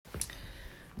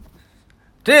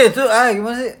Itu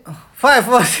gimana sih? 5,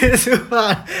 4, 3, 2,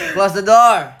 1. Close the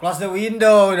door. Close the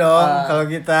window dong kalau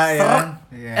kita ya. Serak.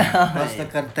 Iya. Close the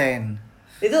curtain.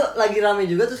 Itu lagi rame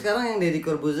juga tuh sekarang yang Deddy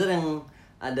Corbuzier yang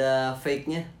ada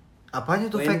fake-nya. Apanya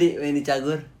tuh fake? Wendy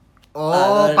Cagur.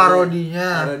 Oh,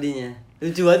 parodinya. Parodinya.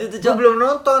 Lucu banget itu, Gue Cok. belum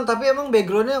nonton, tapi emang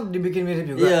backgroundnya dibikin mirip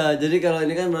juga. Iya, jadi kalau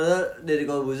ini kan berarti Deddy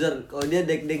Corbuzier, kalau dia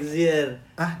Dek Zier.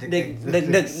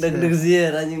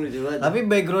 Zier anjing lucu banget. Tapi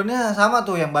backgroundnya sama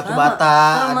tuh, yang batu Sama, bata,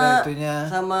 sama, ada itunya.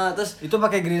 Sama, terus Itu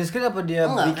pakai green screen apa dia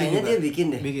enggak, bikin kayaknya juga? dia bikin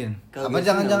deh. Bikin. Kalau Apa green screen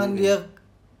jangan-jangan nggak dia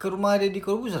ke rumah Deddy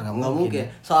Corbuzier? Nggak mungkin. mungkin.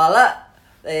 Soalnya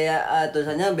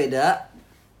tulisannya beda.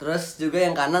 Terus juga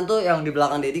yang kanan tuh yang di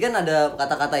belakang Deddy kan ada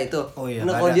kata-kata itu. Oh iya, Nah,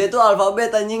 ada. kalau dia tuh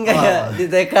alfabet anjing kayak di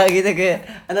TK gitu kayak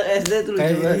anak SD tuh lucu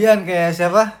Kayak banget. Ian, kayak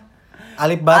siapa?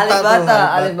 Alif Bata tuh.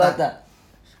 Alif Bata.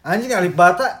 Anjing Alif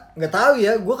Bata nggak tahu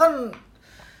ya. Gue kan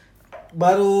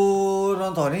baru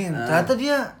nontonin. Ternyata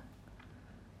dia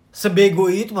sebego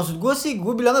itu. Maksud gue sih,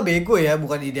 gue bilangnya bego ya,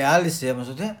 bukan idealis ya.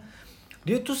 Maksudnya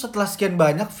dia tuh setelah sekian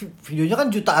banyak videonya kan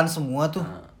jutaan semua tuh.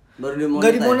 Baru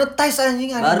Nggak dimonetize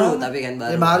anjing. aneh Baru, banget. tapi kan baru.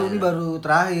 Ya, baru nih, baru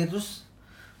terakhir. Terus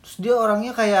dia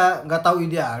orangnya kayak nggak tahu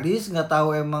idealis, nggak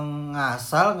tahu emang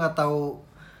ngasal, nggak tahu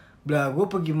belagu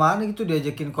apa gimana gitu,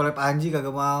 diajakin collab Anji kagak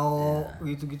mau,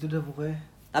 gitu-gitu dah pokoknya.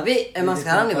 Tapi emang Jadi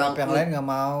sekarang nih collab Bang, yang lain nggak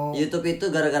mau. YouTube itu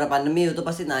gara-gara pandemi YouTube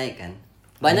pasti naik kan.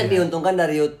 Banyak diuntungkan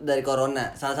dari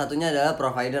corona. Salah satunya adalah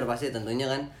provider pasti tentunya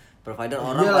kan. Provider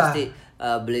orang Iyalah. pasti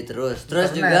beli terus. Terus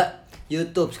Internet. juga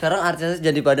YouTube. Sekarang artis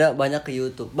jadi pada banyak ke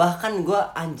YouTube. Bahkan gua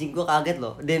kaget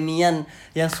loh. Demian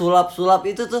yang sulap-sulap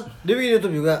itu tuh Dia bikin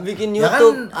YouTube juga. bikin Ya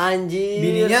YouTube kan, anjir.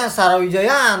 bininya Sarah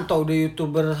Wijayanto udah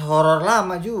YouTuber horor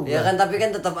lama juga. Ya kan, tapi kan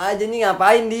tetap aja nih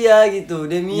ngapain dia gitu.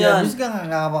 Ya Demian. habis nggak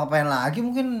ngapa-ngapain lagi,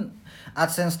 mungkin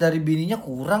AdSense dari bininya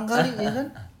kurang kali ya kan.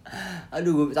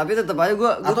 Aduh, tapi tetap aja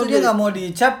gua Atau tuh dia jadi- nggak mau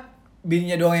dicap,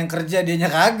 bininya doang yang kerja, dianya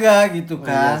kagak gitu Oh,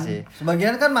 kan. iya sih.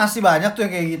 Sebagian kan masih banyak tuh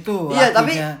yang kayak gitu. Iya,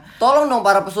 tapi lakinya. tolong dong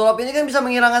para pesulap ini kan bisa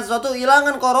menghilangkan sesuatu,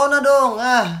 hilangkan corona dong.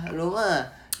 Lu mah.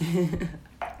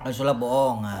 Sulap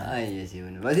bohong. Iya sih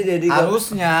benar. Berarti jadi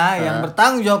Harusnya yang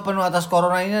bertanggung jawab penuh atas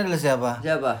corona ini adalah siapa?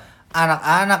 siapa?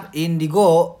 Anak-anak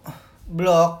Indigo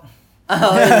Blok.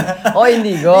 Oh,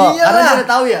 Indigo. Iyalah. Karena dia udah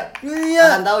tahu ya? Iya.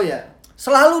 Akan tahu ya?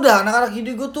 Selalu dah anak-anak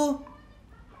Indigo tuh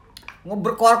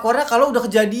berkoar-koarnya kalau udah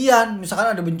kejadian,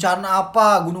 misalkan ada bencana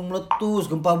apa, gunung meletus,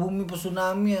 gempa bumi,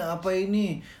 tsunami, apa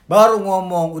ini, baru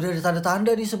ngomong udah ada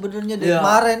tanda-tanda nih sebenarnya dari Iya.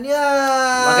 kemarin ya.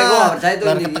 Makanya gua gak percaya tuh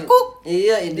Biar Indigo. ketekuk.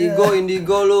 Iya,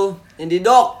 Indigo lu.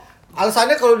 Indidog.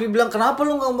 Alasannya kalau dibilang kenapa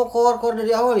lu nggak mau koar-koar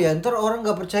dari awal ya, ntar orang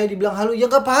nggak percaya dibilang halu, ya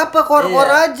nggak apa-apa koar-koar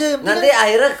Iya. aja. Yang Nanti penting-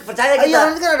 akhirnya percaya Iya, kita.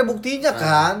 nanti kan ada buktinya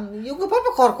kan. Ya nggak apa-apa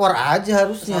koar-koar aja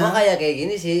harusnya. Sama kayak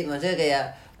gini sih, maksudnya kayak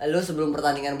lu sebelum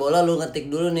pertandingan bola lu ngetik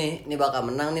dulu nih bakal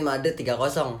menang nih Madrid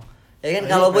 3-0. Ya kan,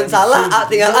 kalaupun salah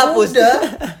tinggal Ya hapus. udah.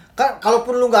 Kan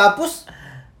kalaupun lu nggak hapus,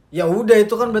 ya udah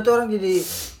itu kan berarti orang jadi.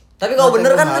 Tapi kalau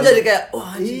bener kan lu halu. jadi kayak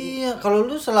wah anjing. Iya, kalau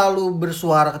lu selalu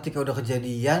bersuara ketika udah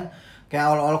kejadian, kayak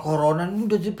awal-awal corona ini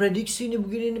udah diprediksi nih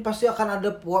begini nih pasti akan ada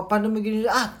pandemi gini.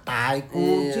 Tai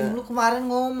kucing, lu kemarin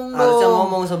ngomong dong. Harusnya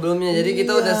ngomong sebelumnya. Jadi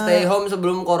kita Iya. udah stay home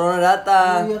sebelum corona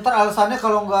datang. Iya, ntar alasannya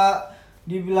kalau nggak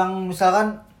dibilang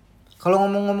misalkan kalau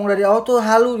ngomong-ngomong dari awal tuh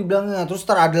halu dibilangnya, terus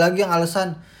ntar ada lagi yang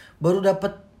alasan baru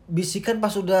dapat bisikan pas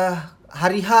udah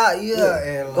hari H. Iya,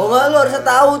 elah. Kok nggak lu harusnya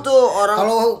tahu tuh orang.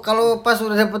 Kalau pas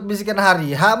udah dapat bisikan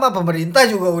hari H mah pemerintah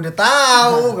juga udah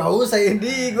tahu, nggak usah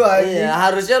Indigo aja. Iya,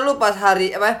 harusnya lu pas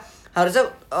hari harusnya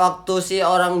waktu si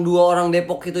dua orang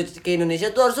Depok itu ke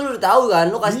Indonesia tuh harusnya lu udah tahu kan,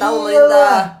 lu kasih tahu Iya.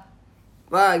 pemerintah.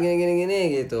 Pak, gini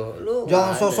gitu. Lu Jangan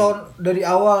nggak ada. sosok dari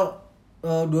awal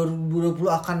 2020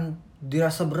 akan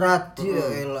dirasa berat,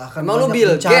 ya elah, akan Emang lu banyak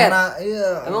Bill bencana. Gates? Iya.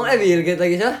 Emang Bill Gates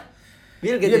lagi sih?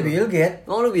 Bill Gates. Iya, ya, Bang? Bill Gates.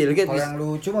 Emang lu Bill Gates? Kalau yang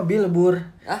lucu mah Billboard.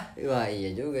 Wah iya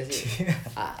juga sih.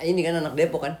 Ini kan anak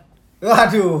Depok kan.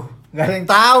 Waduh, nggak ada yang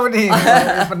tahu nih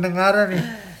pendengaran nih.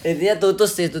 Intinya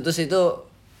Tutus itu.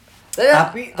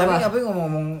 Tapi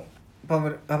ngomong-ngomong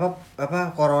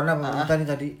corona pemerintah nih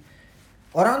tadi.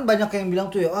 Orang kan banyak yang bilang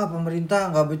tuh ya,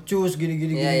 pemerintah nggak becus gini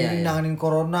Iya. nanganin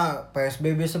corona,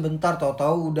 PSBB sebentar,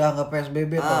 tahu-tahu udah nggak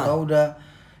PSBB, tahu-tahu udah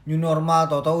new normal,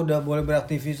 tahu-tahu udah boleh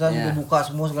beraktivitas, udah buka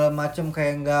semua segala macem,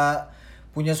 kayak nggak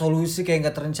punya solusi, kayak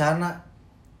nggak terencana.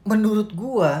 Menurut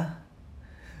gua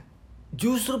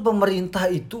justru pemerintah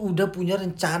itu udah punya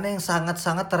rencana yang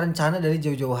sangat-sangat terencana dari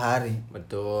jauh-jauh hari.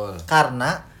 Betul.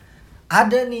 Karena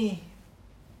ada nih,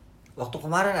 waktu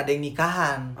kemarin ada yang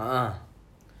nikahan.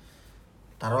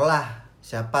 Taruhlah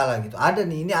siapa lah gitu. Ada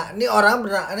nih, ini orang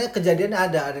ini kejadiannya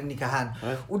ada yang nikahan.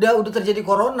 Udah terjadi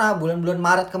corona bulan-bulan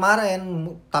Maret kemarin,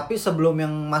 tapi sebelum yang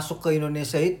masuk ke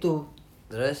Indonesia itu.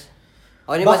 Terus?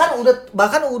 Oh, ini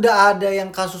bahkan udah ada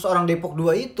yang kasus orang Depok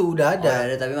 2 itu udah ada. Oh,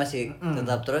 ada tapi masih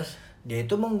tetap terus. Dia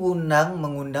itu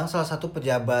mengundang salah satu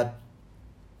pejabat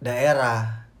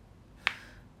daerah.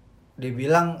 Dia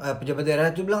bilang pejabat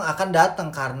daerah itu bilang akan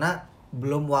datang karena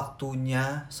belum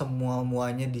waktunya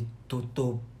muanya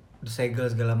ditutup, disegel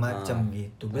segala macam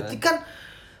gitu. Berarti kan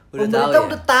pemerintah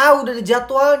udah tahu dari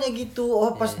jadwalnya gitu.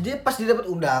 Oh, pas dia dapat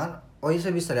undangan, oh iya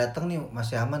saya bisa datang nih,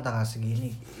 masih aman tanggal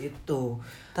segini itu.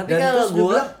 Tapi dan kalau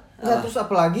gua terus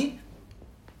apalagi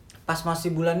pas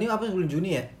masih bulan ini apa bulan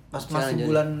Juni ya? Pas masih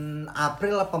bulan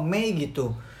April apa Mei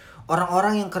gitu.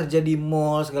 Orang-orang yang kerja di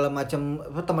mall segala macam,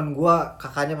 teman gua,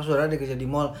 kakaknya pas saudara dia kerja di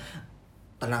mall.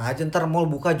 Tenang aja ntar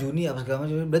mall buka Juni apa segala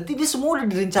macam. Berarti dia semua udah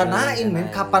direncanain, men.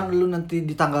 Kapan lu nanti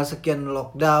di tanggal sekian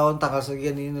lockdown, tanggal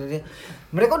sekian ini.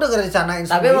 Mereka udah ngerencanain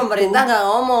semua. Tapi pemerintah nggak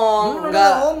ngomong,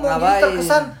 nggak ngomong. Jadi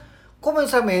terkesan kok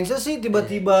mensa sih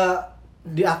tiba-tiba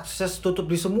diakses tutup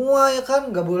di semua ya kan,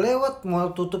 nggak boleh lewat,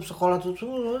 mau tutup sekolah tutup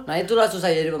semua. Nah itulah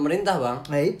susah jadi pemerintah, Bang.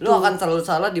 Nah, itu. Lu akan selalu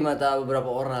salah di mata beberapa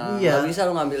orang. Iya. Gak bisa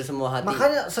lu ngambil semua hati.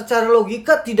 Makanya secara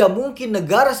logika tidak mungkin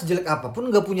negara sejelek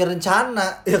apapun nggak punya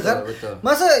rencana, ya kan? Betul.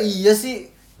 Masa iya sih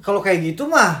kalau kayak gitu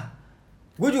mah,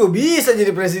 gue juga bisa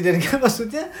jadi presiden kan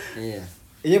maksudnya? Iya.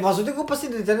 Iya maksudnya gue pasti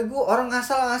direncanain, gue orang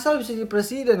ngasal-ngasal bisa jadi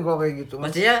presiden kalau kayak gitu.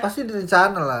 Pastinya pasti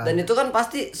direncana lah. Dan itu kan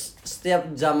pasti setiap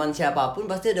zaman siapapun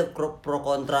pasti ada pro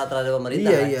kontra terhadap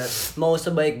pemerintah. Iya, kan? iya. Mau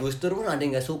sebaik Gus Dur pun ada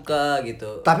yang nggak suka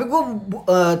gitu. Tapi gue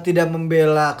tidak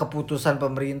membela keputusan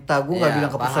pemerintah. Gue nggak Iya,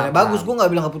 bilang keputusannya paham. bagus. Gue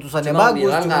nggak bilang keputusannya Cuma bagus.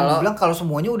 bilang Bilang kalau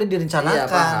semuanya udah direncanakan. Iya,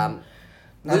 paham.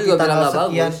 Nanti Gue juga bilang tanggal nggak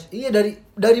sekian. bagus. Iya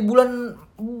dari bulan,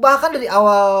 bahkan dari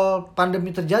awal pandemi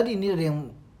terjadi ini, dari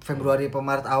yang Februari atau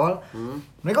Maret awal,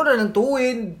 mereka udah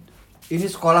nentuin ini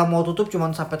sekolah mau tutup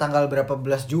cuman sampai tanggal berapa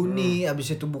belas Juni,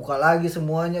 abis itu buka lagi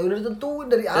semuanya, udah ditentuin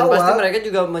dari Dan awal. pasti mereka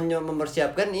juga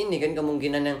mempersiapkan ini kan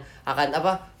kemungkinan yang akan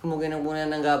kemungkinan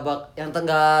yang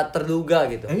nggak terduga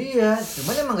gitu. Iya,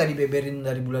 cuman emang gak dibeberin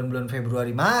dari bulan-bulan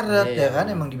Februari Maret ya kan,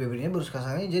 emang dibeberinnya baru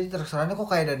sekarang, jadi terserahnya kok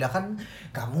kayak dadakan.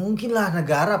 Gak mungkin lah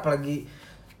negara, apalagi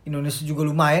Indonesia juga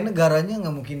lumayan negaranya,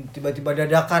 gak mungkin tiba-tiba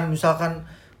dadakan misalkan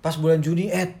pas bulan Juni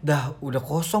dah udah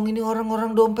kosong ini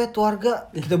orang-orang dompet warga,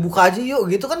 kita buka aja yuk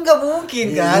gitu kan, gak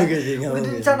mungkin kan. Udah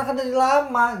direncanakan dari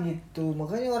lama gitu.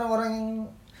 Makanya orang-orang yang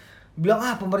bilang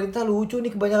pemerintah lucu nih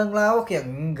kebanyakan ngelawak, ya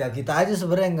enggak, kita aja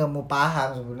sebenarnya nggak mau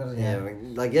paham sebenarnya. Ya,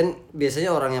 lagian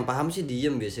biasanya orang yang paham sih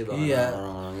diem biasanya banget. Iya.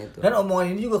 Orang-orang itu. Dan omongan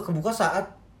ini juga kebuka saat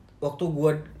waktu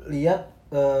gua lihat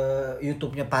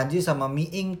YouTube-nya Panji sama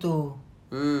Miing tuh.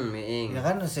 Miing. Ya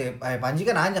kan si Panji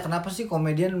kan nanya kenapa sih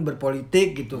komedian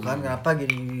berpolitik gitu kan, kenapa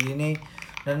gini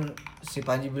dan si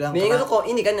Panji bilang Miing itu kok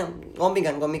ini kan yang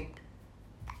komik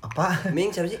apa?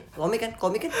 Miing siapa sih? Komik kan?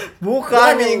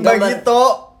 Bukan yang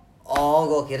Bagito. Oh,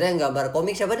 gua kira yang gambar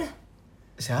komik siapa dah?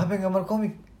 Siapa yang gambar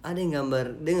komik? Ada yang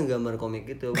dia ngegambar komik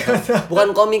itu.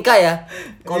 Bukan komika ya.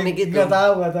 Komik itu. Gak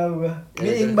tahu gua.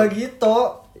 Miing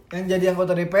Bagito yang jadi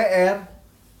anggota DPR.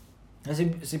 Nah,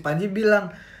 si Panji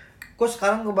bilang, kok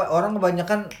sekarang orang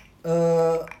kebanyakan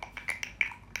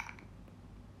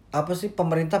apa sih,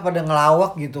 pemerintah pada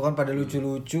ngelawak gitu kan, pada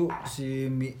lucu-lucu. Si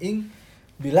Miing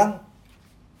bilang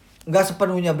nggak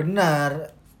sepenuhnya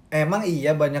benar. Emang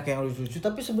iya banyak yang lucu-lucu,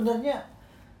 tapi sebenarnya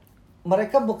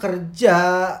mereka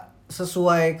bekerja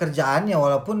sesuai kerjaannya,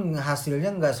 walaupun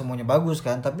hasilnya nggak semuanya bagus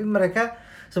kan, tapi mereka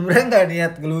sebenarnya nggak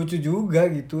niat ngelucu juga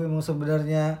gitu. Emang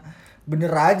sebenarnya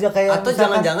bener aja kayak, atau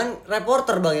jangan-jangan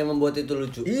reporter Bang yang membuat itu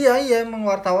lucu. Iya emang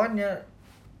wartawannya.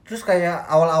 Terus kayak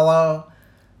awal-awal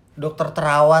Dokter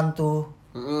Terawan tuh,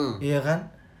 iya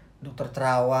kan, Dokter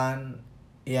Terawan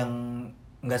yang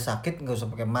nggak sakit nggak usah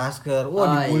pakai masker,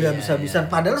 dibully habis-habisan.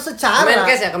 Padahal secara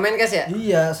Kemenkes ya.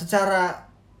 Iya, secara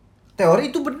teori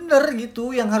itu bener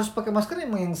gitu, yang harus pakai masker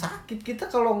emang yang sakit. Kita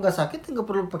kalau nggak sakit nggak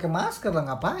perlu pakai masker lah,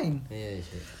 ngapain. Iya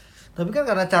sih. Tapi kan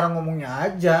karena cara ngomongnya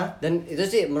aja. Dan itu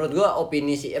sih menurut gua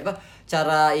opini sih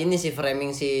cara ini sih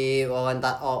framing si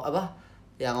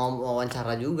yang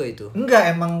wawancara juga itu.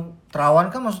 Enggak, emang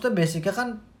Terawan kan maksudnya basicnya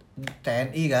kan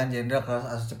TNI kan, jenderal kelas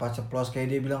asal cepat ceplos, kayak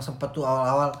dia bilang sempet tuh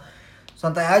awal-awal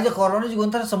santai aja, corona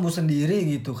juga ntar sembuh sendiri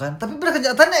gitu kan. Tapi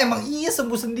kenyataannya emang iya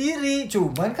sembuh sendiri.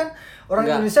 Cuman kan orang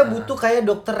Indonesia butuh kayak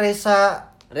Dokter Reza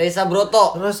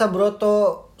Broto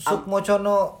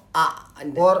Sukmocono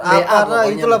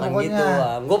itulah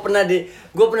pokoknya. Gue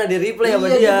pernah di replay sama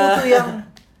dia. Iya, butuh yang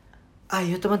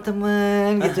ayo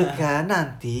teman-teman gitu kan,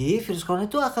 nanti virus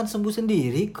corona itu akan sembuh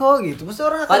sendiri kok gitu. Pasti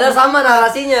orang akan padahal sama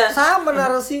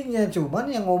narasinya, cuman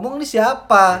yang ngomong nih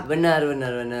siapa? Benar.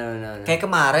 Kayak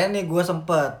kemarin nih gue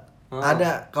sempet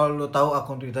ada, kalau lu tahu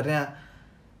akun Twitternya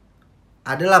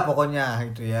adalah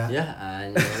pokoknya gitu ya. Ya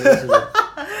anjir.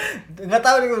 nggak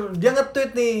tahu nih, dia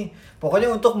nge-tweet nih.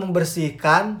 Pokoknya untuk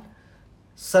membersihkan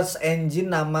search engine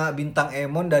nama bintang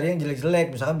Emon dari yang jelek-jelek.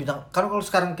 Misalkan bintang, kan kalau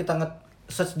sekarang kita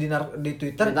search di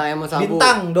Twitter Bintang Emon Sabu.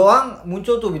 bintang doang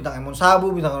muncul tuh, bintang Emon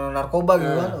Sabu, bintang Emon narkoba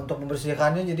gitu kan. Untuk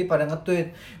membersihkannya jadi pada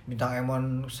nge-tweet bintang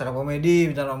Emon secara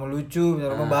komedi, bintang Emon lucu,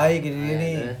 bintang Emon baik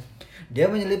gini-gini. Dia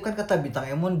menyelipkan kata bintang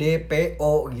Emon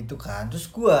DPO gitu kan. Terus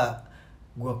gua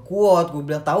quote, gue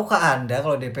bilang, tahukah Anda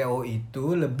kalau DPO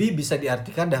itu lebih bisa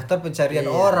diartikan daftar pencarian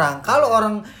orang. Kalau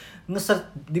orang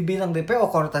nge-search dibilang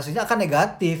DPO konotasinya akan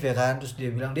negatif ya kan. Terus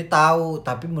dia bilang dia tahu,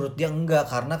 tapi menurut dia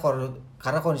enggak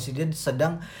karena kondisi dia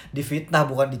sedang difitnah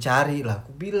bukan dicari. Lah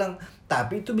aku bilang,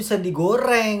 tapi itu bisa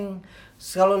digoreng.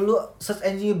 Kalau lu search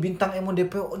engine bintang Emon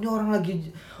DPO, ini orang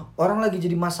lagi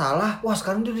jadi masalah. Wah,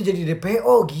 sekarang dia udah jadi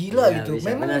DPO, gila gitu.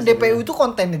 Memang DPO itu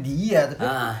kontennya dia, tapi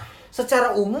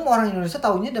secara umum orang Indonesia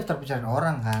taunya daftar pencarian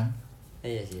orang kan.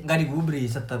 Iya sih. Nggak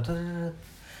digubris,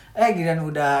 giliran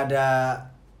udah ada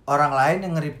orang lain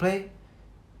yang nge-reply,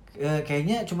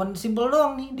 kayaknya cuman simple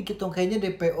doang nih, dikit dong, kayaknya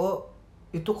DPO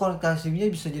itu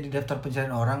konotasinya bisa jadi daftar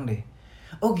pencarian orang deh.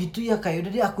 Oh gitu ya, kayak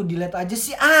udah deh aku delete aja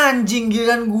sih, anjing,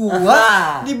 giliran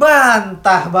gua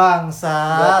dibantah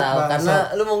bangsat.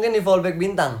 Karena lu mungkin di fallback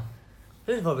bintang.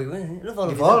 Lu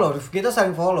follow, kita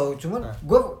saling follow. Cuman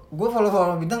gue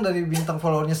follow bintang dari bintang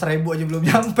followernya 1000 aja belum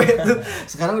nyampe tuh.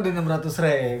 Sekarang udah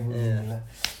 600.000. Iya.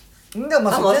 Enggak,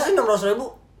 maksudnya sih 600.000?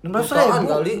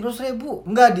 600.000.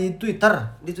 Enggak, di Twitter.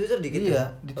 Di Twitter dikit. Iya,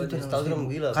 di Twitter.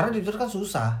 Instagram gila. Karena di Twitter kan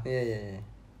susah. Iya.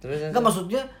 Terus enggak,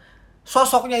 maksudnya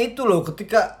sosoknya itu loh,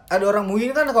 ketika ada orang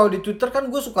Muin kan, kalau di Twitter kan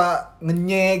gue suka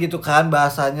ngenye gitu kan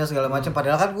bahasanya segala macam.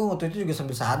 Padahal kan gue nge-tweet juga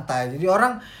sambil santai. Jadi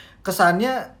orang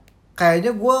kesannya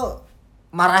kayaknya gue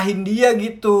marahin dia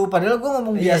gitu, padahal gue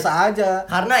ngomong biasa aja.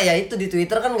 Karena ya itu di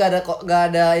Twitter kan nggak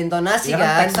ada intonasi ya,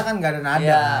 kan. Teksnya kan nggak ada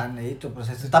nada kan, ya itu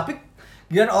prosesnya. Tapi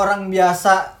dia orang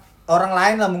biasa, orang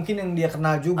lain lah mungkin yang dia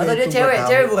kenal juga. Atau dia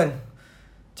cewek bukan?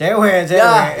 Cewek.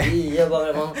 Ya, iya bang,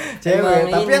 emang.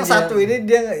 Cewek. Tapi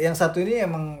yang satu ini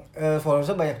emang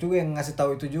followersnya banyak juga yang ngasih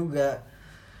tahu itu juga.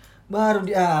 Baru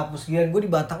dihapus, giliran gue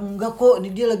dibantah, enggak kok,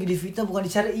 ini dia lagi difitnah bukan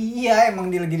dicari. Iya,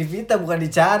 emang dia lagi difitnah bukan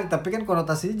dicari, tapi kan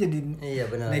konotasinya jadi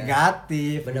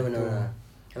negatif. Bener.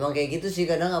 Emang kayak gitu sih,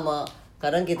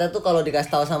 kadang kita tuh kalau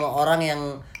dikasih tahu sama orang yang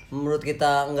menurut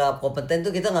kita nggak kompeten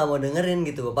tuh kita nggak mau dengerin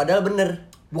gitu. Padahal bener.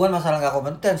 Bukan masalah nggak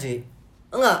kompeten sih.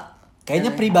 Enggak.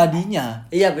 Kayaknya pribadinya.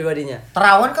 Iya, pribadinya.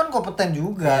 Terawan kan kompeten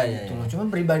juga gitu loh.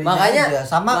 Cuman pribadinya aja.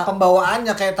 Sama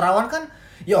pembawaannya, kayak Terawan kan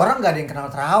ya orang nggak ada yang kenal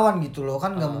Terawan gitu loh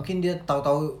kan, nggak mungkin dia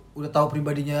udah tahu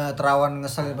pribadinya Terawan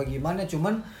ngeselin bagaimana,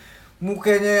 cuman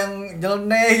mukanya yang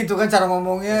nyeleneh gitu kan, cara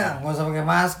ngomongnya nggak usah pakai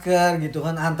masker gitu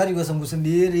kan, antar juga sembuh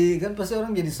sendiri kan, pasti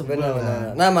orang jadi sebel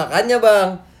kan. Nah makanya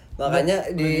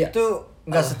di itu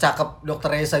nggak secakep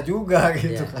Dokter Esa juga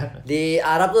gitu kan. Di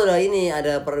Arab tuh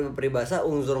ada peribahasa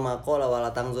ungzur makola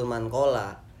walatang zur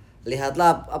mankola.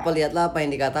 Lihatlah apa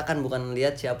yang dikatakan, bukan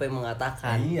lihat siapa yang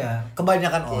mengatakan. Iya,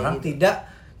 kebanyakan orang gitu. tidak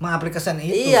mengaplikasikan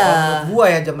itu. Iya. Kalau gua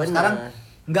ya zaman sekarang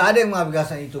nggak ada yang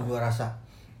mengaplikasikan itu, gua rasa.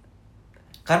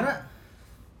 Karena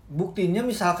buktinya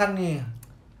misalkan nih,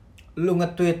 lu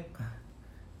nge-tweet,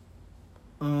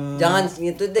 jangan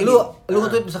nge-tweet deh. Lu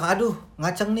nge-tweet misalkan, aduh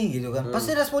ngaceng nih gitu kan,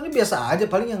 pasti responnya biasa aja,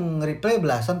 paling yang nge-reply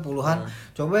belasan puluhan.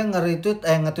 Coba yang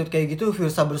nge-tweet kayak gitu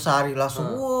Firsa Bersari langsung,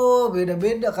 wow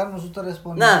beda-beda kan maksudnya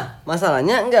responnya. Nah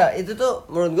masalahnya enggak, itu tuh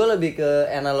menurut gue lebih ke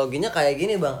analoginya kayak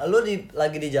gini bang. Lu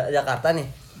lagi di Jakarta nih,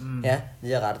 ya di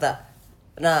Jakarta.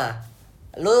 Nah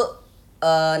lu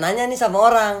nanya nih sama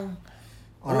orang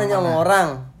nanya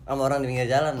sama orang di pinggir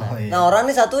jalan. Nah orang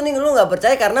nih satu nih lu nggak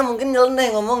percaya karena mungkin nyeleneh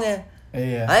ngomongnya.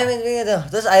 Iya. Ayo gitu.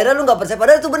 Terus akhirnya lu nggak percaya,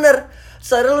 padahal itu bener.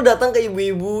 Terus akhirnya lu datang ke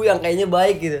ibu-ibu yang kayaknya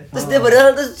baik gitu. Terus dia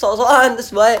padahal tuh sok-sokan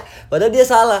terus baik, padahal dia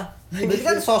salah. Berarti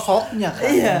kan sosoknya kan.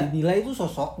 Iya. Yang dinilai itu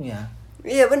sosoknya.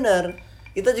 Iya benar.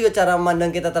 Kita juga cara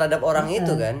memandang kita terhadap orang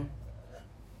itu kan.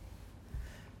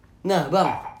 Nah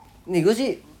bang, nih gue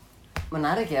sih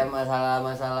menarik ya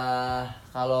masalah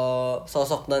kalau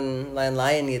sosok dan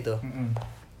lain-lain gitu.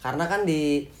 Karena kan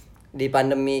di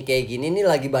pandemi kayak gini nih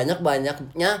lagi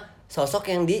banyaknya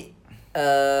sosok yang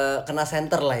kena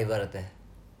center lah ibaratnya.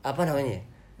 Apa namanya?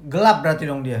 Gelap berarti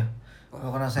dong dia.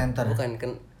 Kalau kena center. Bukan,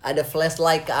 ada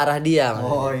flashlight ke arah dia.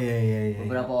 Oh iya.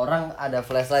 Beberapa orang ada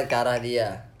flashlight ke arah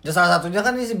dia. Ya, salah satunya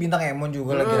kan ini si bintang Emon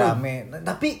juga lagi rame. Nah,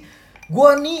 tapi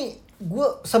gua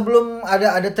sebelum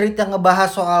ada tweet yang ngebahas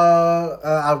soal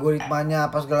algoritmanya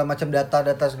apa segala macam, data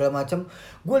segala macam,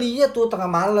 gue lihat tuh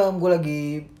tengah malam, gue lagi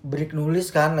break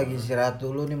nulis kan, lagi istirahat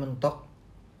dulu nih mentok.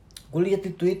 Gue lihat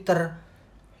di Twitter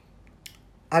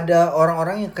ada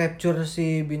orang-orang yang capture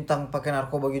si Bintang pakai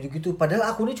narkoba gitu-gitu,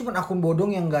 padahal akunnya cuma akun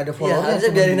bodong yang nggak ada followernya,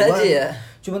 harusnya biarin aja ya.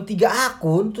 Cuma 3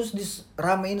 akun terus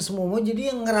diramein semua. Jadi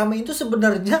yang ngeramein itu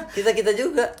sebenarnya kita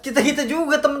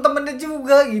juga teman-temannya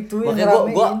juga gitu.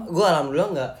 Makanya yang gua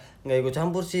alhamdulillah nggak ikut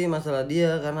campur sih masalah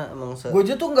dia, karena emang gue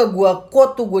aja tuh nggak gua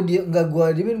quote tuh, nggak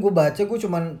gua diemin, gue baca, gue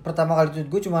cuman pertama kali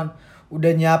tweet gue cuman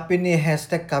udah nyiapin nih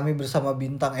hashtag kami bersama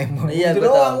Bintang Emon. Iya,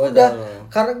 gitu doang udah.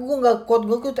 Karena gue nggak quote,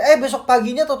 besok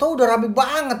paginya tau udah rame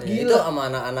banget ya, gila. itu sama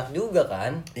anak-anak juga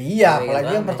kan. Iya,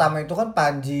 apalagi yang pertama itu kan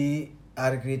Panji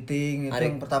Ari Kriting itu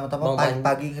yang pertama-tama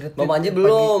pagi kriting. Bang Panji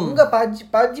belum. Enggak, pagi.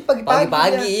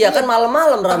 Iya kan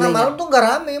malam-malam rame. Tengah malam tuh enggak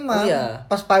rame emang. Iya.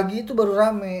 Pas pagi itu baru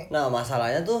rame. Nah,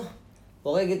 masalahnya tuh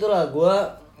pokoknya gitulah, gua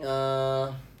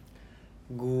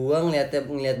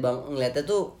ngeliatnya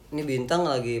tuh ini Bintang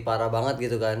lagi parah banget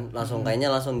gitu kan, kayaknya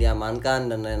langsung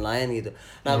diamankan dan lain-lain gitu.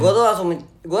 Nah, gua tuh langsung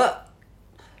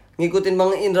ngikutin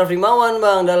Bang Indra Frimawan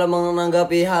Bang dalam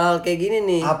menanggapi hal kayak gini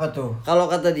nih. Apa tuh? Kalau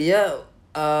kata dia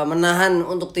menahan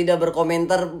untuk tidak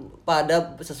berkomentar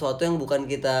pada sesuatu yang bukan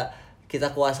kita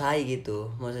kuasai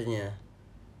gitu maksudnya.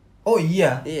 Oh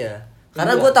iya. Iya.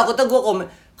 Karena gue takutnya gue komen,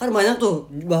 kan banyak tuh,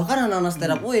 bahkan anak-anak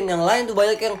stand up win yang lain tuh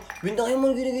banyak yang Bintang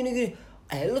Emon gini.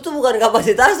 Lu tuh bukan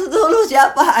kapasitas lu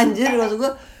siapa anjir, maksud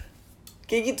gue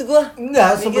kayak gitu gue.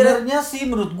 Enggak, sebenarnya sih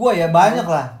menurut gue ya banyak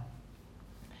lah.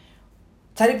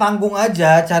 Cari panggung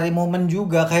aja, cari momen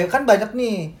juga. Kayak kan banyak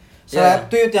nih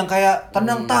seleb tweet yang kayak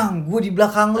tenang Tang, gue di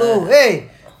belakang lu.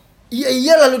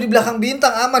 Iya lalu di belakang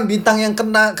Bintang aman, Bintang yang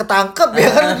kena ketangkep ya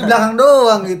kan di belakang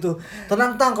doang gitu.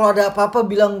 Tenang Tang, kalau ada apa-apa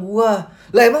bilang gua.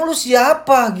 Lah emang lu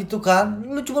siapa gitu kan?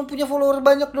 Lu cuma punya follower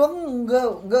banyak doang,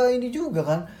 enggak ini juga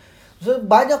kan. Terus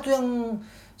banyak tuh yang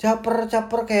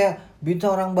caper kayak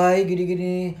Bintang orang baik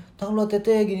gini-gini. Tang lu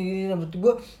tete gini-gini. Menurut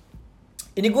gua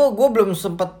ini gua belum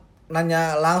sempat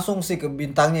nanya langsung sih ke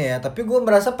Bintangnya ya, tapi gue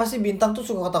merasa pasti Bintang tuh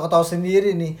suka ketawa-ketawa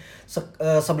sendiri nih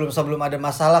sebelum ada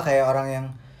masalah, kayak orang yang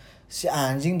si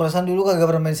anjing perasaan dulu kagak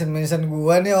pernah mention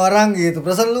gua nih orang gitu,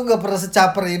 perasaan lu gak pernah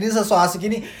secaper ini, seso asik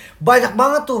ini. Banyak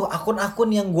banget tuh akun-akun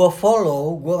yang gua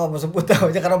follow, gua gak mau sebut aja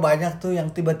karena banyak tuh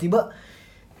yang tiba-tiba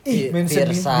mention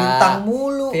Bintang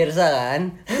mulu. Firsa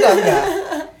kan? Enggak.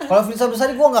 Kalau Firsa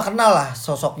besar gua gak kenal lah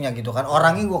sosoknya gitu kan,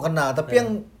 orangnya gua kenal, tapi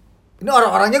yang ini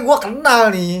orang-orangnya gua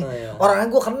kenal nih.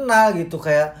 Orangnya gua kenal gitu,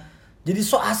 kayak jadi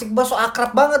so asik banget, so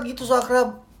akrab banget gitu, so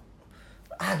akrab.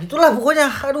 Gitulah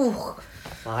pokoknya, aduh.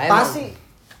 Makanya pasti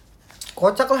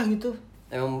kocak lah gitu.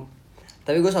 Emang,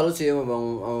 tapi gue salut sih sama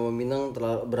Bang Bintang,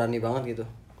 terlalu berani banget gitu,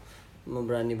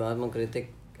 berani banget mengkritik.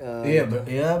 Iya,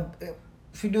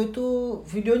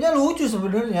 videonya lucu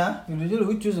sebenarnya,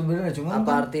 cuman apa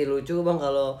kan, arti lucu Bang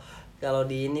kalau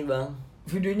di ini Bang?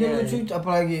 Videonya lucu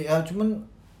apalagi ya, cuman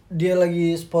dia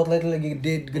lagi spotlight lagi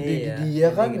gede di dia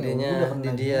kan, gedenya di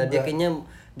dia kayaknya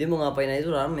dia mau ngapain aja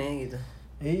itu rame gitu.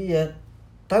 Iya.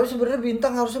 Tapi sebenarnya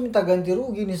Bintang harusnya minta ganti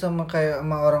rugi nih sama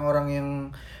orang-orang yang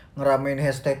ngeramein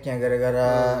hashtagnya,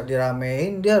 gara-gara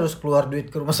diramein dia harus keluar duit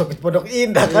ke rumah sakit Pondok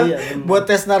Indah kan. Buat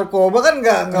tes narkoba kan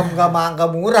nggak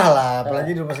murah lah,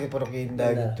 apalagi di rumah sakit Pondok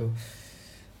Indah gitu.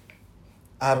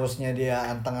 Harusnya dia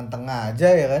anteng-anteng aja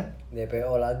ya kan.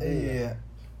 DPO lagi. Iya.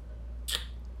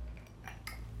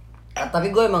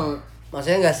 Tapi gue emang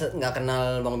maksudnya nggak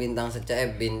kenal Bang Bintang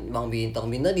Bang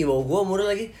Bintang di bawah gue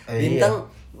umurnya lagi.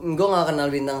 Bintang gue nggak kenal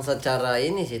Bintang secara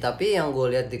ini sih, tapi yang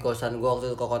gue lihat di kosan gue waktu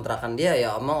itu ke kontrakan dia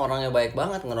ya emang orangnya baik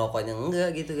banget, ngerokoknya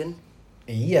enggak gitu kan.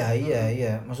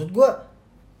 Iya. Maksud gue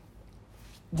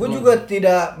juga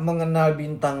tidak mengenal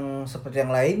Bintang seperti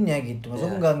yang lainnya gitu.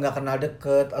 Maksudnya nggak kenal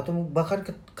deket, atau bahkan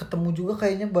ketemu juga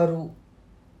kayaknya baru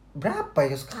berapa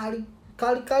ya,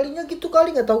 kalinya gitu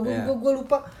kali, nggak tahu gue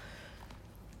lupa.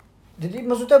 Jadi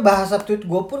maksudnya bahasa tweet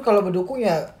gue pun kalau mendukung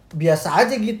ya biasa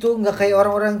aja gitu, nggak kayak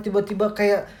orang-orang yang tiba-tiba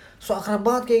kayak so akrab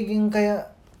banget kayak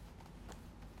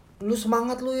lu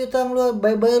semangat lu ya Tang, lu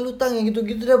bye-bye lu Tang, yang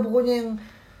gitu-gitu dah pokoknya yang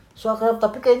so akrab.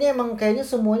 Tapi kayaknya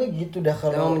semuanya gitu dah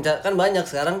kalau kan banyak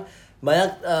sekarang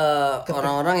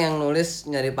orang-orang yang nulis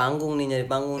nyari panggung.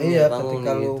 Iya,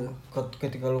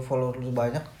 ketika lu follower lu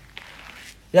banyak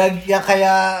ya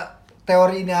kayak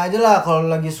teori ini aja lah, kalau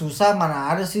lagi susah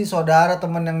mana ada sih saudara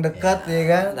teman yang dekat ya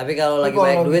kan. Tapi kalau lagi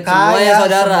banyak duit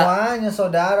semuanya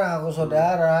saudara, aku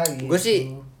saudara gitu. Gue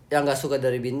sih yang nggak suka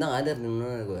dari Bintang ada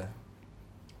bener gue.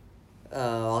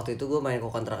 Waktu itu gue main ke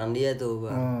kontrakan dia tuh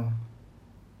Bang.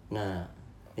 Nah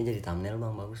ini jadi thumbnail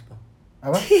Bang, bagus Bang.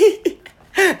 Apa?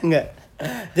 Enggak.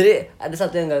 Jadi ada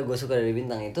satu yang nggak gue suka dari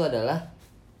Bintang itu adalah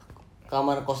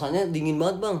kamar kosannya dingin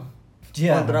banget Bang.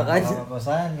 Kontrakannya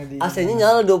AC-nya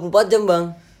nyala 24 jam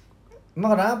Bang.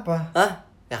 Emang kenapa? Hah?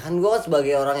 Ya kan gue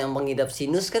sebagai orang yang mengidap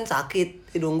sinus kan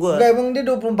sakit hidung gue. Enggak, emang dia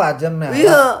 24 jam ya?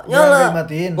 Iya, nyala.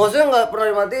 Dimatiin. Maksudnya nggak pernah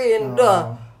dimatiin. Udah.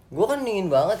 Gue kan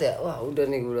dingin banget ya. Wah, udah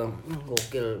nih gue bilang,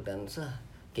 gokil dan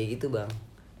kayak gitu, Bang.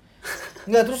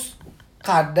 Enggak, terus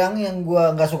kadang yang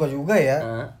gua nggak suka juga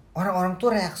ya. Orang-orang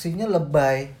tuh reaksinya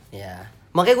lebay. Ya.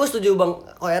 Makanya gue setuju Bang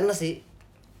kok Ernest sih.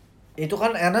 Itu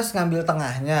kan Ernest ngambil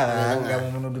tengahnya kan, nggak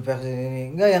mau menuduh versi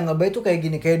ini. Enggak, yang lebay tuh kayak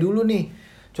gini, kayak dulu nih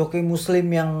Coki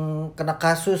Muslim yang kena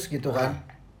kasus gitu kan.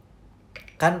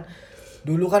 Kan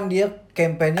dulu kan dia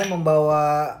kampanye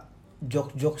membawa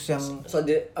jokes-jokes yang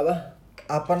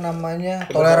apa namanya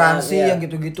toleransi yang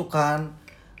gitu-gitu kan,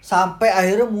 sampai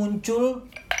akhirnya muncul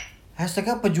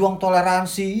hashtagnya pejuang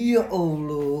toleransi. Ya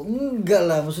Allah, enggak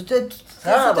lah, maksudnya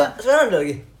sekarang apa? Sekarang ada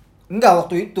lagi? Enggak,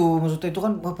 waktu itu maksudnya itu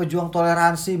kan pejuang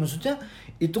toleransi, maksudnya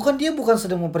itu kan dia bukan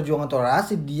sedang memperjuangkan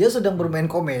toleransi, dia sedang bermain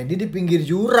komedi di pinggir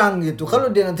jurang gitu.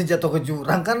 Kalau dia nanti jatuh ke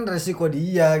jurang kan resiko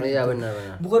dia gitu. Iya benar.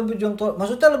 Bukan pejuang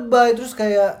maksudnya lebay. Terus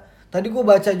kayak tadi gue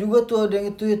baca juga tuh ada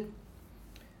yang tweet,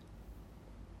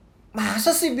 masa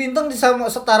sih Bintang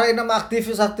setarain sama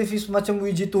aktivis-aktivis macam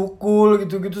Wiji Tukul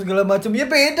gitu-gitu segala macam. Ya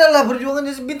beda lah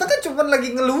perjuangannya. Bintang kan cuma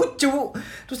lagi ngelucu.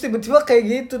 Terus tiba-tiba kayak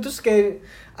gitu. Terus kayak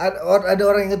ada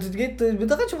orang yang nge-tweet gitu.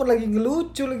 Bintang kan cuma lagi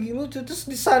ngelucu. Terus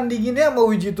disandinginnya sama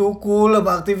Wiji Tukul,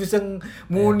 sama aktivis yang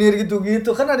Munir gitu-gitu.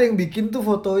 Kan ada yang bikin tuh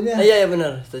fotonya. Iya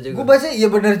benar, setuju. Gue baca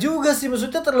iya benar juga sih.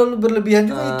 Maksudnya terlalu berlebihan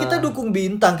juga. Kita dukung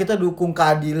Bintang, kita dukung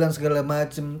keadilan segala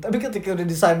macem. Tapi ketika udah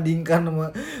disandingkan sama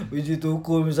Wiji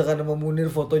Tukul, misalkan sama Munir,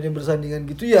 fotonya bersandingan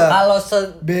gitu ya. Kalau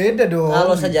beda dong.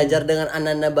 Kalau sejajar dengan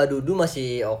Ananda Badudu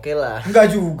masih oke lah. Enggak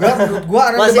juga menurut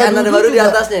gua Ananda masih Badudu Ananda Badudu di juga,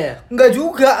 atasnya ya? Enggak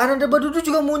juga. Ananda Badudu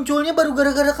juga munculnya baru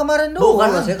gara-gara kemarin doang. Bukan,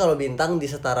 maksudnya kalau Bintang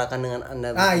disetarakan dengan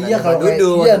Ananda iya kalau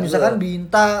Badudu. Iya misalkan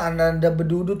Bintang, Ananda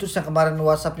Badudu, terus yang kemarin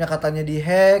WhatsApp-nya katanya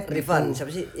dihack. Rifan, gitu.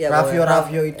 siapa sih? Ya,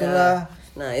 Raffio itulah.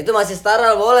 Nah itu masih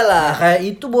setara, boleh lah. Nah, kayak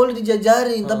itu boleh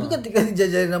dijajarin, tapi ketika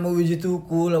dijajarin sama Wiji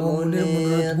Tukul, sama Munir,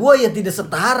 menurut gua ya tidak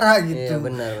setara gitu. Iya,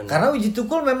 benar. Karena Wiji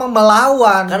Tukul memang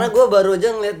melawan. Karena gua baru aja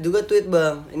ngeliat juga tweet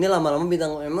Bang. Ini lama-lama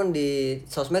Bintang memang di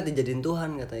sosmed dijadiin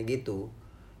Tuhan katanya gitu.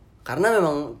 Karena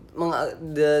memang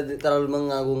terlalu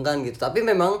mengagungkan gitu. Tapi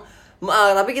memang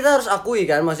tapi kita harus akui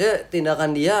kan, maksudnya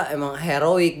tindakan dia emang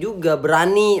heroik juga,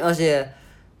 berani maksudnya.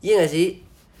 Iya gak sih?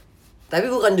 Tapi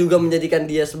bukan juga menjadikan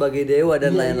dia sebagai dewa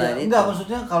dan lain-lain. Enggak,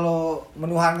 maksudnya kalau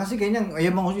menuhankan sih kayaknya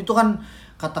ya emang itu kan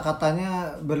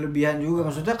kata-katanya berlebihan juga.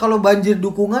 Maksudnya kalau banjir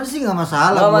dukungan sih nggak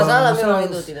masalah. Nggak masalah memang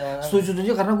itu tidak masalah.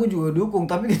 Setuju karena gue juga dukung.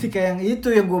 Tapi ketika yang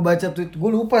itu yang gue baca tweet, gue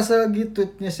lupa lagi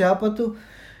tweetnya siapa tuh,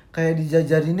 kayak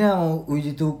dijajarinnya sama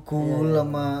Wiji Tukul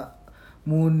sama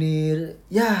Munir.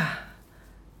 Ya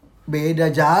beda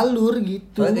jalur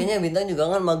gitu. Soalnya kayaknya Bintang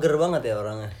juga kan mager banget ya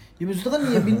orangnya. Ya maksudnya kan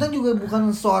ya Bintang juga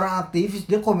bukan seorang aktivis,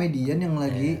 dia komedian yang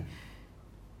lagi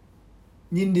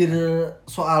nyindir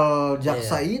soal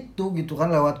jaksa itu gitu kan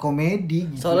lewat komedi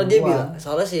gitu. Soalnya dia bilang,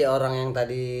 soalnya si orang yang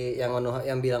tadi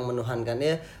yang bilang menuhankan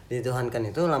dia, dituhankan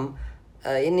itu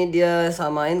ini dia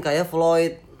samain kayak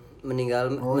Floyd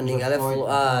meninggalnya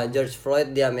George Floyd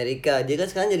di Amerika. Dia kan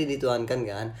sekarang jadi dituhankan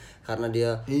kan karena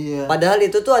dia. Iya. Padahal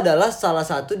itu tuh adalah salah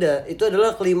satu itu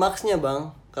adalah klimaksnya,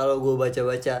 Bang. Kalau gue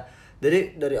baca-baca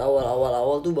dari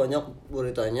awal tuh banyak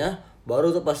beritanya, baru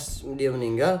tuh pas dia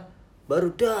meninggal baru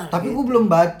dah. Tapi gue belum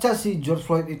baca sih George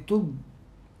Floyd itu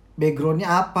backgroundnya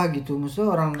apa gitu,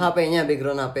 maksudnya orang HP-nya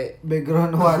background HP.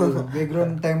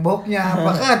 Background temboknya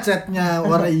apakah catnya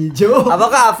warna hijau?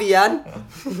 Apakah Avian?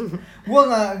 Gue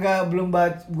belum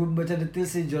baca detail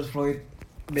sih George Floyd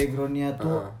backgroundnya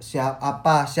tuh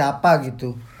siapa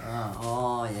gitu.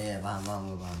 Oh iya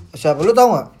paham. Siapa, lu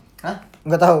tahu nggak? Hah?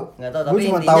 Nggak tahu. Tapi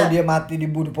gue cuma tahu dia mati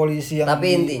dibunuh polisi yang.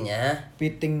 Tapi intinya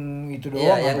fitting itu doang.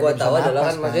 Iya, yang gue tahu adalah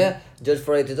kan maksudnya George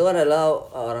Floyd itu kan adalah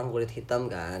orang kulit hitam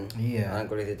kan. Iya. Orang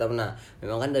kulit hitam. Nah,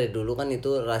 memang kan dari dulu kan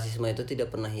itu rasisme itu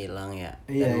tidak pernah hilang ya.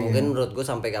 Dan mungkin menurut gue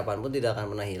sampai kapanpun tidak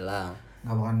akan pernah hilang.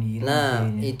 Nggak bakal hilang. Nah,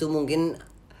 itu mungkin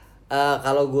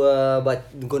kalau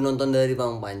gue nonton dari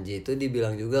Bang Panji itu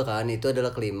dibilang juga kan itu adalah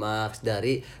klimaks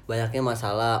dari banyaknya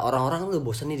masalah. Orang-orang udah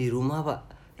bosan nih di rumah,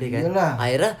 Pak. Kan?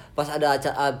 Akhirnya pas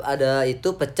ada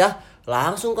itu pecah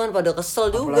langsung kan pada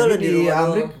kesel juga lah di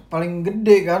Amerika paling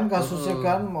gede kan kasusnya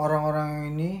kan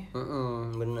orang-orang ini.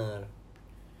 Bener.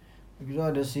 Begitu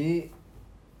ada sih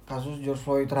kasus George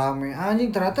Floyd rame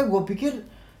anjing, ternyata gue pikir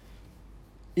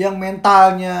yang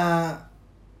mentalnya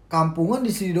kampungan di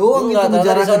sini doang. Enggak, gitu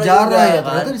ngejarah-ngejarah ya.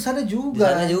 Ternyata di sana juga. Di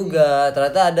sana juga.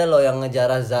 Ternyata ada loh yang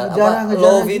ngejarah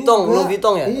Louis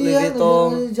Vuitton ya? Iya,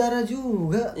 ngejarah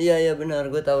juga. Iya benar,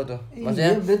 gue tahu tuh.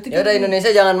 Maksudnya ya udah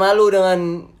Indonesia jangan malu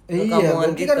dengan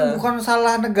kampungan kita. Kan bukan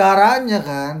salah negaranya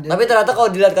kan. Tapi ternyata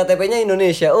kalau dilihat KTP-nya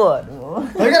Indonesia. Waduh.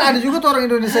 Tapi kan ada juga tuh orang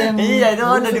Indonesia yang Iya, itu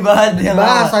udah dibahas yang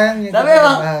bahas lama. sayangnya.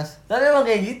 Tapi emang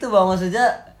kayak gitu bang, maksudnya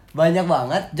banyak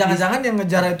banget. Jangan-jangan yang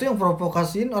ngejar itu yang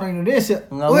provokasiin orang Indonesia.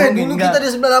 Nggak Weh, mungkin, dulu nggak. kita di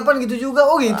 98 gitu juga.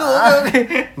 Oh gitu. Oke.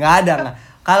 Nggak ada nggak.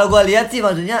 Kalau gua lihat sih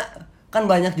maksudnya kan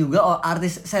banyak juga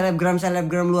artis selebgram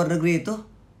luar negeri itu.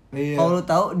 Iya. Kalau lu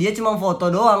tahu dia cuma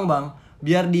foto doang bang,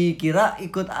 biar dikira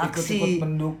ikut Ikut aksi.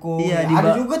 mendukung. Iya,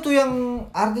 Ada juga tuh yang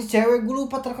artis cewek gue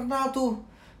lupa terkenal tuh.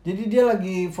 Jadi dia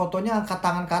lagi fotonya angkat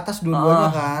tangan ke atas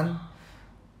dua-duanya kan.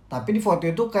 Tapi di foto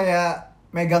itu kayak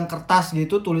megang kertas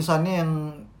gitu tulisannya yang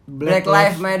Black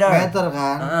Lives Matter.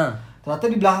 kan. Uh-huh.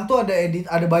 Ternyata di belakang tuh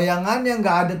ada bayangan yang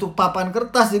nggak ada tuh papan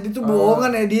kertas. Jadi tuh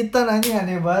bohongan editan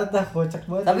aneh banget dah, kocak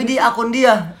banget. Tapi di akun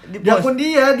dia, di akun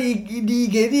dia di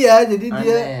IG dia. Jadi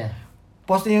dia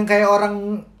posting yang kayak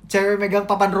orang cewek megang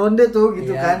papan ronde tuh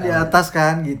gitu Iya, kan di atas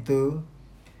kan gitu.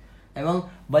 Emang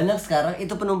banyak sekarang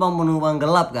itu penumpang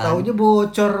gelap kan. Taunya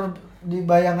bocor di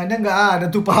bayangannya nggak ada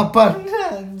tuh papan.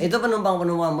 Itu penumpang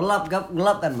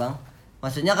gelap kan bang.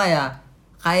 Maksudnya kayak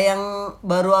yang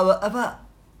baru apa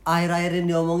akhir-akhir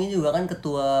ini diomongin juga kan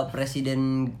ketua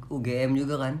presiden UGM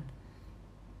juga kan.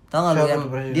 Tahu nggak lu yang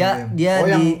dia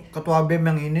yang di ketua BEM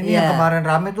yang ini nih yang kemarin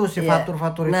rame tuh si Fatur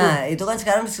itu. Nah itu kan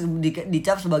sekarang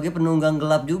dicap sebagai penunggang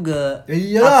gelap juga.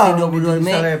 Iya. Aksi 22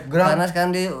 Mei selebgram. karena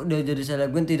sekarang dia udah jadi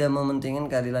selebgram, tidak mementingkan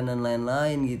keadilan dan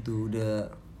lain-lain gitu udah.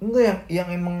 Enggak yang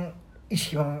emang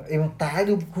emang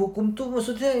tadi hukum tuh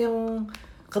maksudnya yang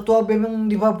ketua BEM yang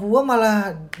di Papua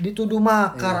malah dituduh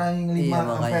makar anjing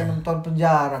 5 sampai 6 tahun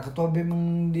penjara. Ketua BEM yang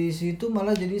di situ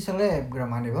malah jadi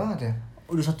selebgram, aneh banget ya.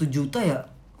 Udah 1 juta ya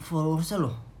followersnya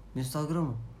loh di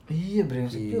Instagram. Iya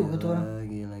brengsek juga tuh orang.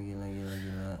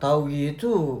 Gila. Tahu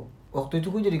gitu waktu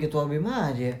itu gue jadi ketua BEM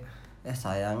aja.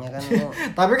 Sayangnya kan lo.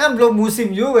 Tapi kan belum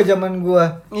musim juga zaman gua.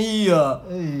 Iya.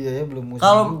 Iya ya belum musim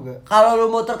juga. Kalau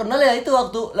lu mau terkenal ya itu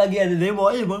waktu lagi ada demo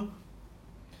aja bang.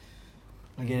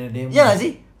 Lagi ada demo. Iya gak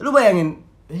sih? Lu bayangin.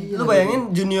 Iya, lu bayangin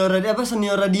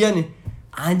senior dia nih.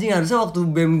 Anjing harusnya waktu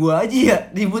BEM gua aja ya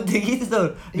ribut kayak gitu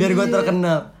tuh. Biar gua Iya.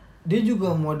 terkenal. Dia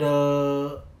juga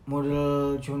modal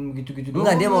cuman gitu-gitu doang.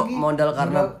 Enggak, dia lagi. modal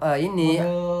karena ini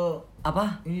modal apa?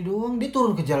 ini doang, dia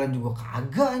turun ke jalan juga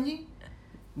kagak anjing.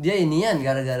 Dia inian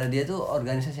gara-gara dia tuh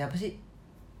organisasi apa sih?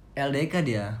 LDK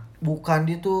dia. Bukan,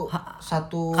 dia tuh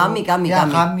satu Kami.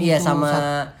 Iya tuh,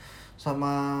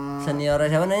 sama senior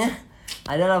siapa namanya?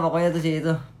 Ada lah pokoknya tuh sih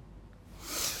itu.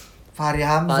 Fahri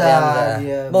Hamzah.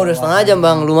 Dia Bang udah setengah jam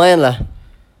bang, lumayan lah.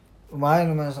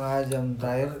 Lumayan setengah jam.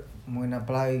 Terakhir mau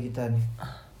apa lagi kita nih?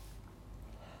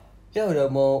 Ya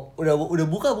udah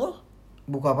buka bol.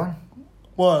 Buka apaan?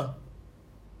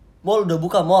 Mall udah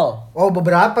buka mall. Oh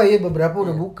beberapa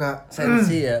udah buka.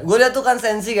 Sensi ya. Gue lihat tuh kan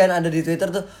Sensi kan ada di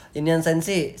Twitter tuh. Inian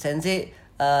Sensi.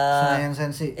 Senayan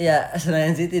Sensi. Iya,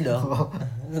 Senayan City dong.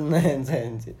 Senayan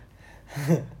Sensi.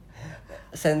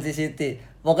 Sensi City.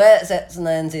 Pokoknya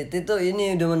Senayan City tuh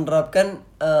ini udah menerapkan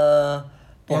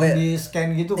yang di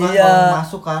scan gitu kan iya, kalau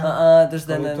masuk kan. Terus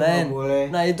dan Kalau itu lain-lain. nggak boleh.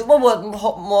 Nah, itu mah buat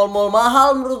mall-mall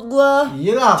mahal menurut gua.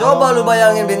 Iyalah. Coba lu kalau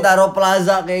bayangin Bintaro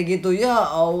Plaza kayak gitu. Ya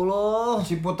Allah.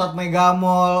 Ciputat Mega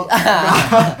Mall.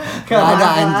 Gak ada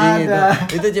anjing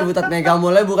itu. Itu Ciputat Mega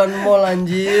Mall-nya bukan mall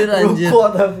anjir.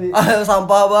 Ruko tapi.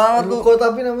 Sampah banget lu. Ruko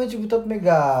tapi namanya Ciputat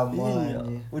Mega Mall Iya.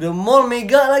 anjir. Udah mall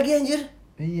mega lagi anjir.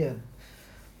 Iya.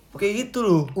 Kayak gitu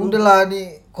loh. Udahlah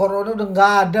nih corona udah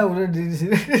nggak ada udah di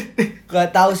sini.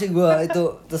 Gak tahu sih gua itu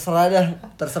terserah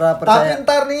Tapi percaya.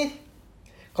 ntar nih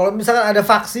kalau misalkan ada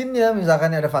vaksinnya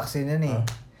nih.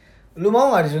 Lu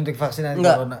mau nggak disuntik vaksin anti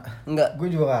corona? Enggak. Gue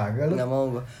juga kagak lu. Enggak mau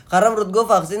gua. Karena menurut gua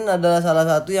vaksin adalah salah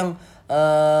satu yang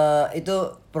itu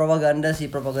propaganda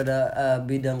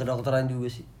bidang kedokteran juga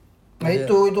sih. Nah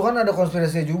itu kan ada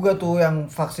konspirasinya juga tuh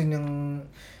yang vaksin yang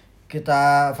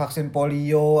kita vaksin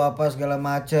polio apa segala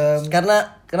macem.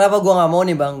 Karena kenapa gua nggak mau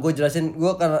nih bang, gue jelasin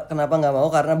gua kenapa nggak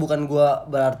mau, karena bukan gua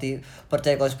berarti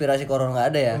percaya konspirasi corona nggak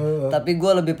ada ya, tapi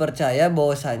gua lebih percaya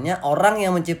bahwasannya orang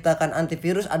yang menciptakan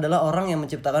antivirus adalah orang yang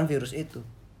menciptakan virus itu.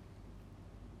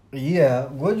 Iya,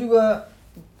 gue juga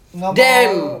nggak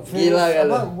mau gila kan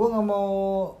lu. gue nggak mau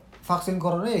vaksin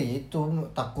corona ya itu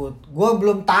takut. Gue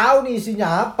belum tahu nih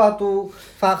isinya apa tuh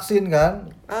vaksin kan.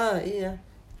 Iya.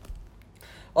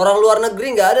 Orang luar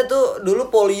negeri nggak ada tuh dulu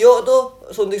polio tuh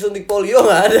suntik polio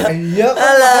nggak ada. Iya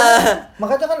kan.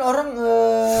 Makanya kan orang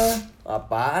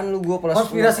apaan lu, gua plus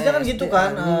konspirasinya kan gitu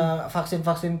kan,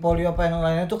 vaksin polio apa yang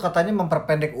lainnya tuh katanya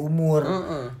memperpendek umur.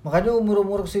 Makanya umur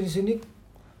sini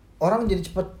orang jadi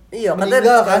cepet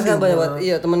meninggal kan.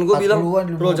 Iya, temen gua bilang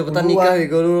lu cepetan nikah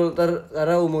ya, lu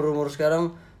karena umur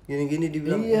sekarang gini-gini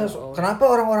dibilang. Iya,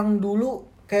 kenapa orang-orang dulu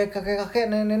kayak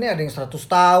kakek-kakek nenek-nenek ada yang 100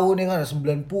 tahun ya kan, ada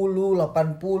 90,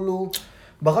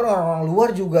 80. Bahkan orang-orang luar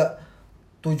juga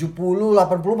 70,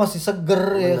 80 masih seger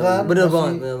ya kan. Bener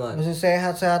masih, banget. Masih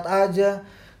sehat-sehat aja.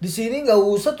 Di sini nggak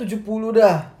usah 70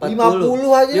 dah. 40.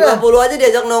 50 aja dah. 50 aja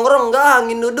diajak nongkrong enggak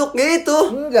angin duduk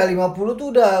gitu. Enggak, 50 tuh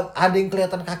udah ada yang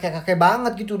kelihatan kakek-kakek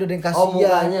banget gitu, udah ada yang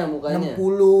kasihan. Mukanya.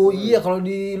 60. Iya, kalau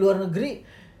di luar negeri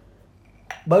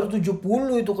baru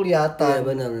 70 itu kelihatan. Iya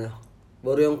benar.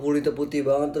 Baru yang kulitnya putih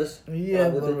banget terus.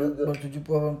 Iya, baru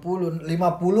 70 80. 50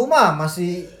 mah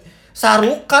masih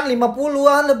sarukan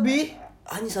 50-an lebih.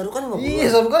 Anjing sarukan 50. Iya,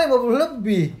 sarukan 50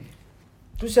 lebih.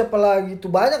 Terus siapa lagi tuh,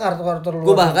 banyak karakter-karakter luar.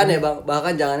 Gue bahkan ya bang,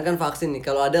 bahkan jangankan vaksin nih,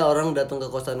 kalau ada orang datang ke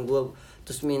kosan gue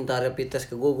terus minta rapid test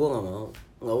ke gue nggak mau,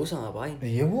 nggak usah ngapain.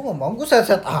 Iya, gue nggak mau, gue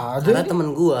sehat-sehat aja. Karena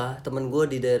temen gue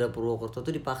di daerah Purwokerto tuh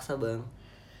dipaksa bang,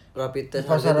 rapid test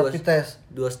harga rapid test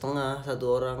 2,5 satu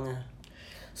orangnya.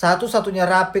 Satu-satunya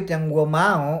rapid yang gue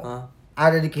mau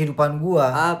ada di kehidupan gue.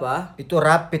 Apa? Itu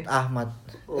Rapid Ahmad.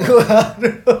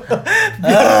 Waduh.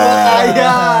 Biar gua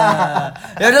kaya.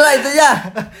 Ya udahlah itu aja.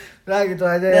 Nah gitu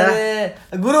aja ya.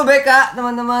 Dari guru BK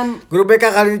teman-teman. Guru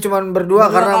BK kali ini cuma berdua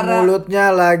karena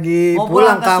mulutnya lagi mau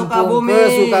pulang pulang ke kampung Sukabumi. ke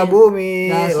Sukabumi.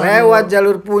 Dasar Lewat lu.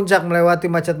 jalur puncak, melewati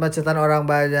macet-macetan orang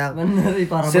banyak. Bener,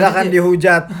 parah Silakan banget.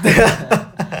 dihujat.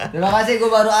 Terima kasih, gue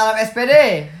baru anak SPD.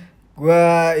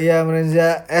 Gua iya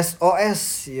Menenza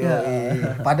SOS.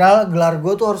 Yoi. Padahal gelar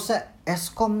gua tuh harusnya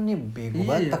Eskom nih, bego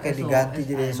banget pakai diganti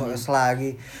jadi SOS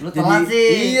lagi. Lu telat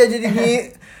sih. Iya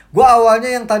jadi gua awalnya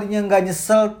yang tadinya nggak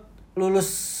nyesel lulus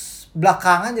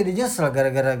belakangan jadi nyesel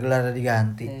gara-gara gelarnya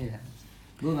diganti. Iya.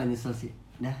 Gue gak nyesel sih.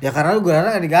 Dah. Ya karena lu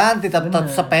gelarnya nggak diganti, tetap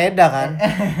sepeda kan.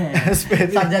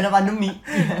 SPD. Sarjana pandemi.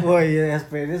 Oh iya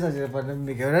SPD sarjana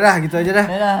pandemi. Ya udah dah gitu aja dah.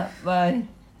 Dadah, bye.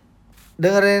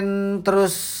 Dengerin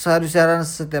terus Sadu Siaran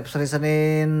setiap hari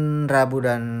Senin, Rabu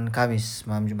dan Kamis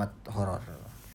malam Jumat horor.